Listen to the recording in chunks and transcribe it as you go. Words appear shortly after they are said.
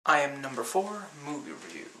Time number 4, movie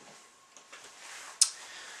review.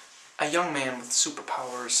 A young man with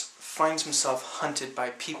superpowers finds himself hunted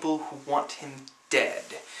by people who want him dead,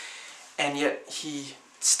 and yet he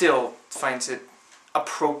still finds it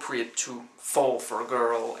appropriate to fall for a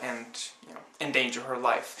girl and, endanger her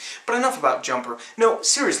life. But enough about Jumper. No,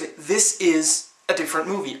 seriously, this is a different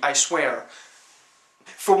movie, I swear.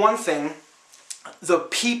 For one thing, the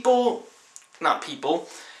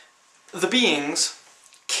beings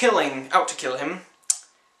out to kill him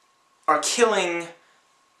are killing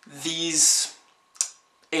these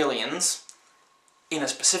aliens in a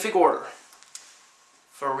specific order,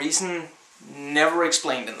 for a reason never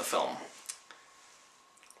explained in the film.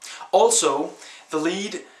 Also, the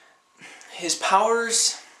lead, his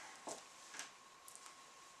powers,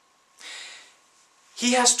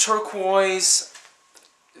 he has turquoise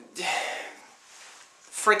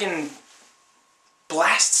friggin'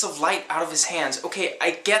 blasts of light out of his hands. Okay,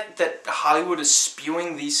 I get that Hollywood is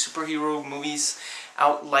spewing these superhero movies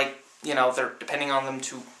out like, they're depending on them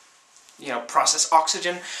to, process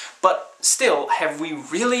oxygen, but still, have we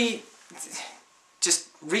really just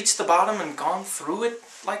reached the bottom and gone through it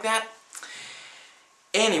like that?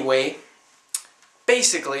 Anyway,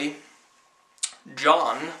 basically,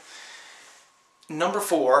 John, number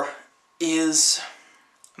 4, is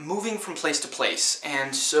moving from place to place,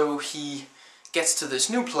 and so he gets to this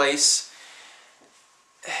new place,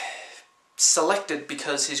 selected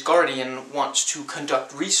because his guardian wants to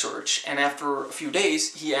conduct research, and after a few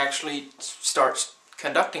days he actually starts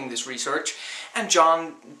conducting this research, and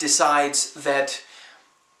John decides that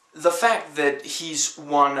the fact that he's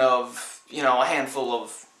one of, a handful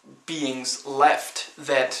of beings left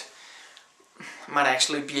that might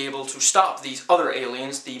actually be able to stop these other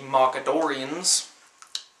aliens, the Mogadorians,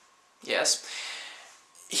 yes,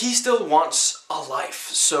 he still wants a life,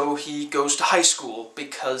 so he goes to high school,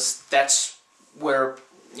 because that's where,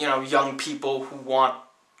 young people who want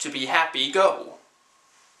to be happy go.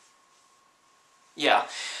 Yeah.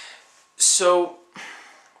 So,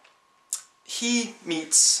 he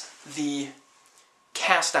meets the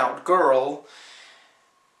cast-out girl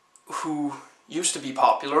who used to be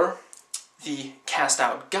popular, the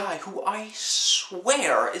cast-out guy, who I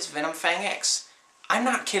swear is Venom Fang X. I'm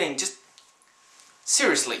not kidding, just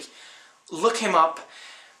seriously, look him up.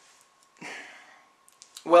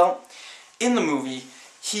 Well, in the movie,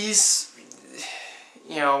 he's,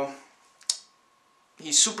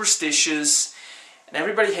 he's superstitious, and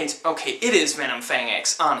everybody hates... Okay, it is Venom Fang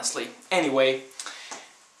X, honestly. Anyway,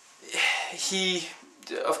 he,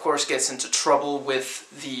 of course, gets into trouble with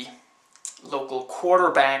the local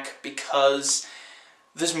quarterback because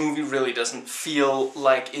this movie really doesn't feel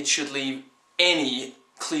like it should leave any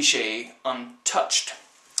cliché untouched.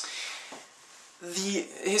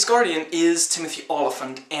 His guardian is Timothy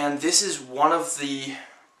Olyphant, and this is one of the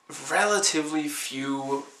relatively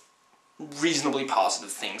few reasonably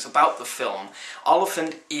positive things about the film.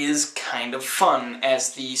 Oliphant is kind of fun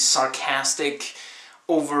as the sarcastic,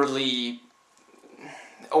 overly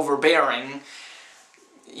overbearing,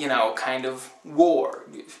 kind of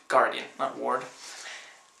guardian, not ward.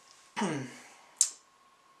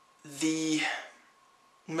 The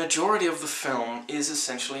majority of the film is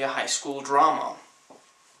essentially a high school drama.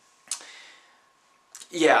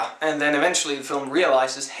 Yeah, and then eventually the film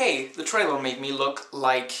realizes, hey, the trailer made me look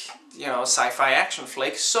like, a sci-fi action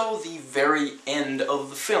flick, so the very end of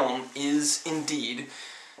the film is indeed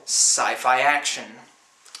sci-fi action.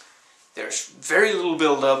 There's very little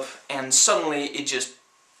build-up, and suddenly it just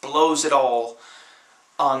blows it all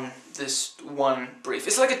on this one brief.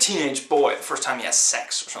 It's like a teenage boy the first time he has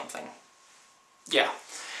sex or something. Yeah.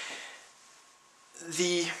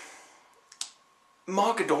 The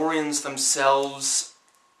Mogadorians themselves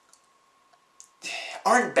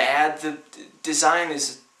aren't bad. The design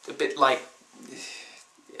is a bit like,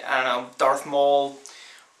 I don't know, Darth Maul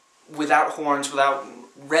without horns, without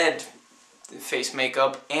red face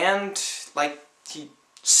makeup, and, he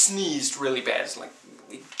sneezed really bad. It's like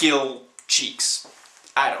gill cheeks.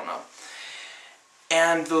 I don't know.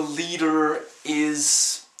 And the leader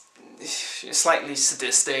is slightly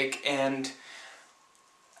sadistic and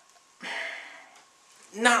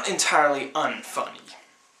not entirely unfunny.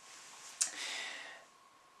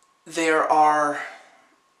 There are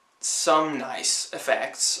some nice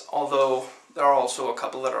effects, although there are also a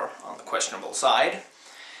couple that are on the questionable side.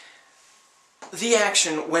 The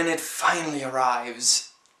action, when it finally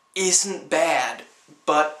arrives, isn't bad,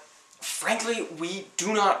 but frankly, we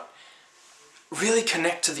do not really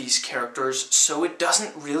connect to these characters, so it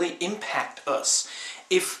doesn't really impact us.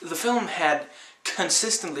 If the film had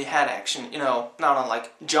consistently had action, not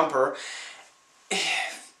unlike Jumper,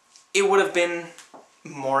 it would have been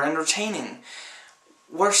more entertaining.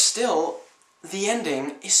 Worse still, the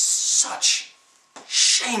ending is such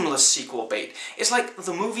shameless sequel bait. It's like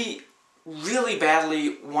the movie really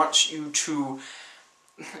badly wants you to,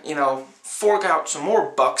 you know, fork out some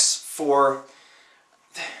more bucks for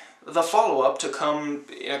the follow-up to come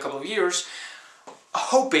in a couple of years,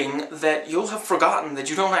 hoping that you'll have forgotten that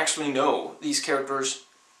you don't actually know these characters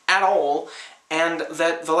at all, and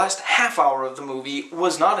that the last half hour of the movie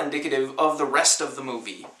was not indicative of the rest of the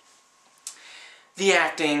movie. The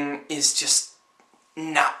acting is just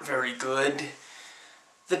not very good.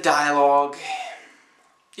 The dialogue,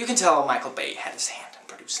 you can tell Michael Bay had his hand in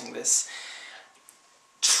producing this.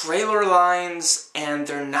 Trailer lines, and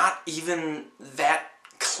they're not even that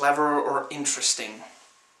clever or interesting.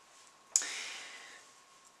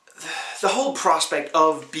 The whole prospect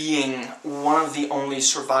of being one of the only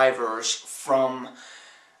survivors from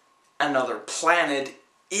another planet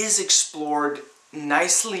is explored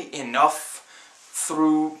nicely enough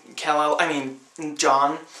through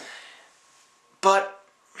John, but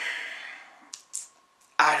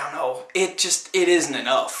I don't know, it isn't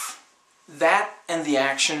enough. That and the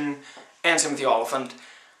action and Timothy Olyphant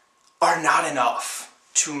are not enough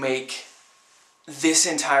to make this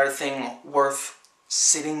entire thing worth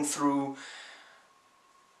sitting through.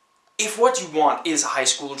 If what you want is a high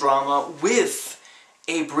school drama with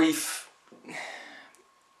a brief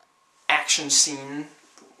action scene,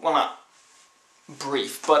 well, not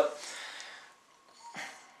brief, but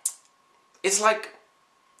it's like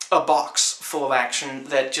a box full of action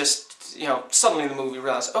that just, you know, suddenly the movie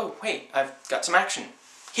realizes, oh, wait, I've got some action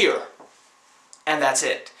here. And that's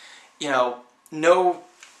it. You know, no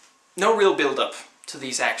real build-up to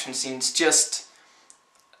these action scenes, just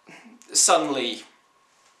suddenly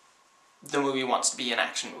the movie wants to be an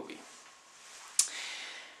action movie.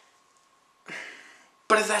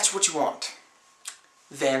 But if that's what you want,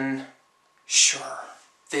 then sure,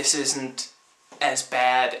 this isn't as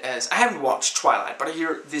bad as... I haven't watched Twilight, but I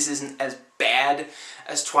hear this isn't as bad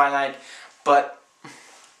as Twilight, but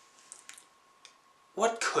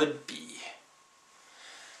what could be?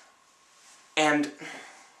 And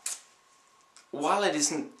while it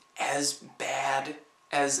isn't as bad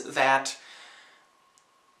as that,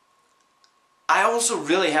 I also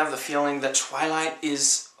really have the feeling that Twilight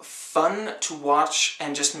is fun to watch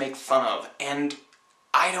and just make fun of, and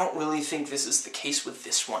I don't really think this is the case with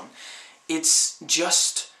this one. It's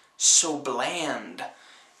just so bland,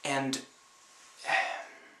 and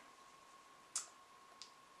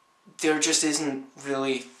there just isn't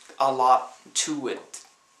really a lot to it.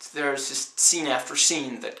 There's just scene after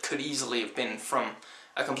scene that could easily have been from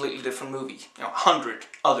a completely different movie. You know, 100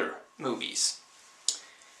 other movies.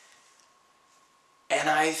 And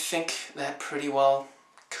I think that pretty well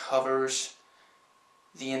covers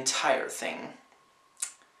the entire thing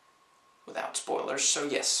without spoilers. So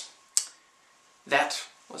yes, that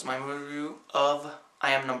was my review of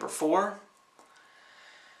I Am Number 4.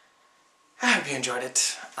 I hope you enjoyed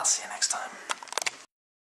it. I'll see you next time.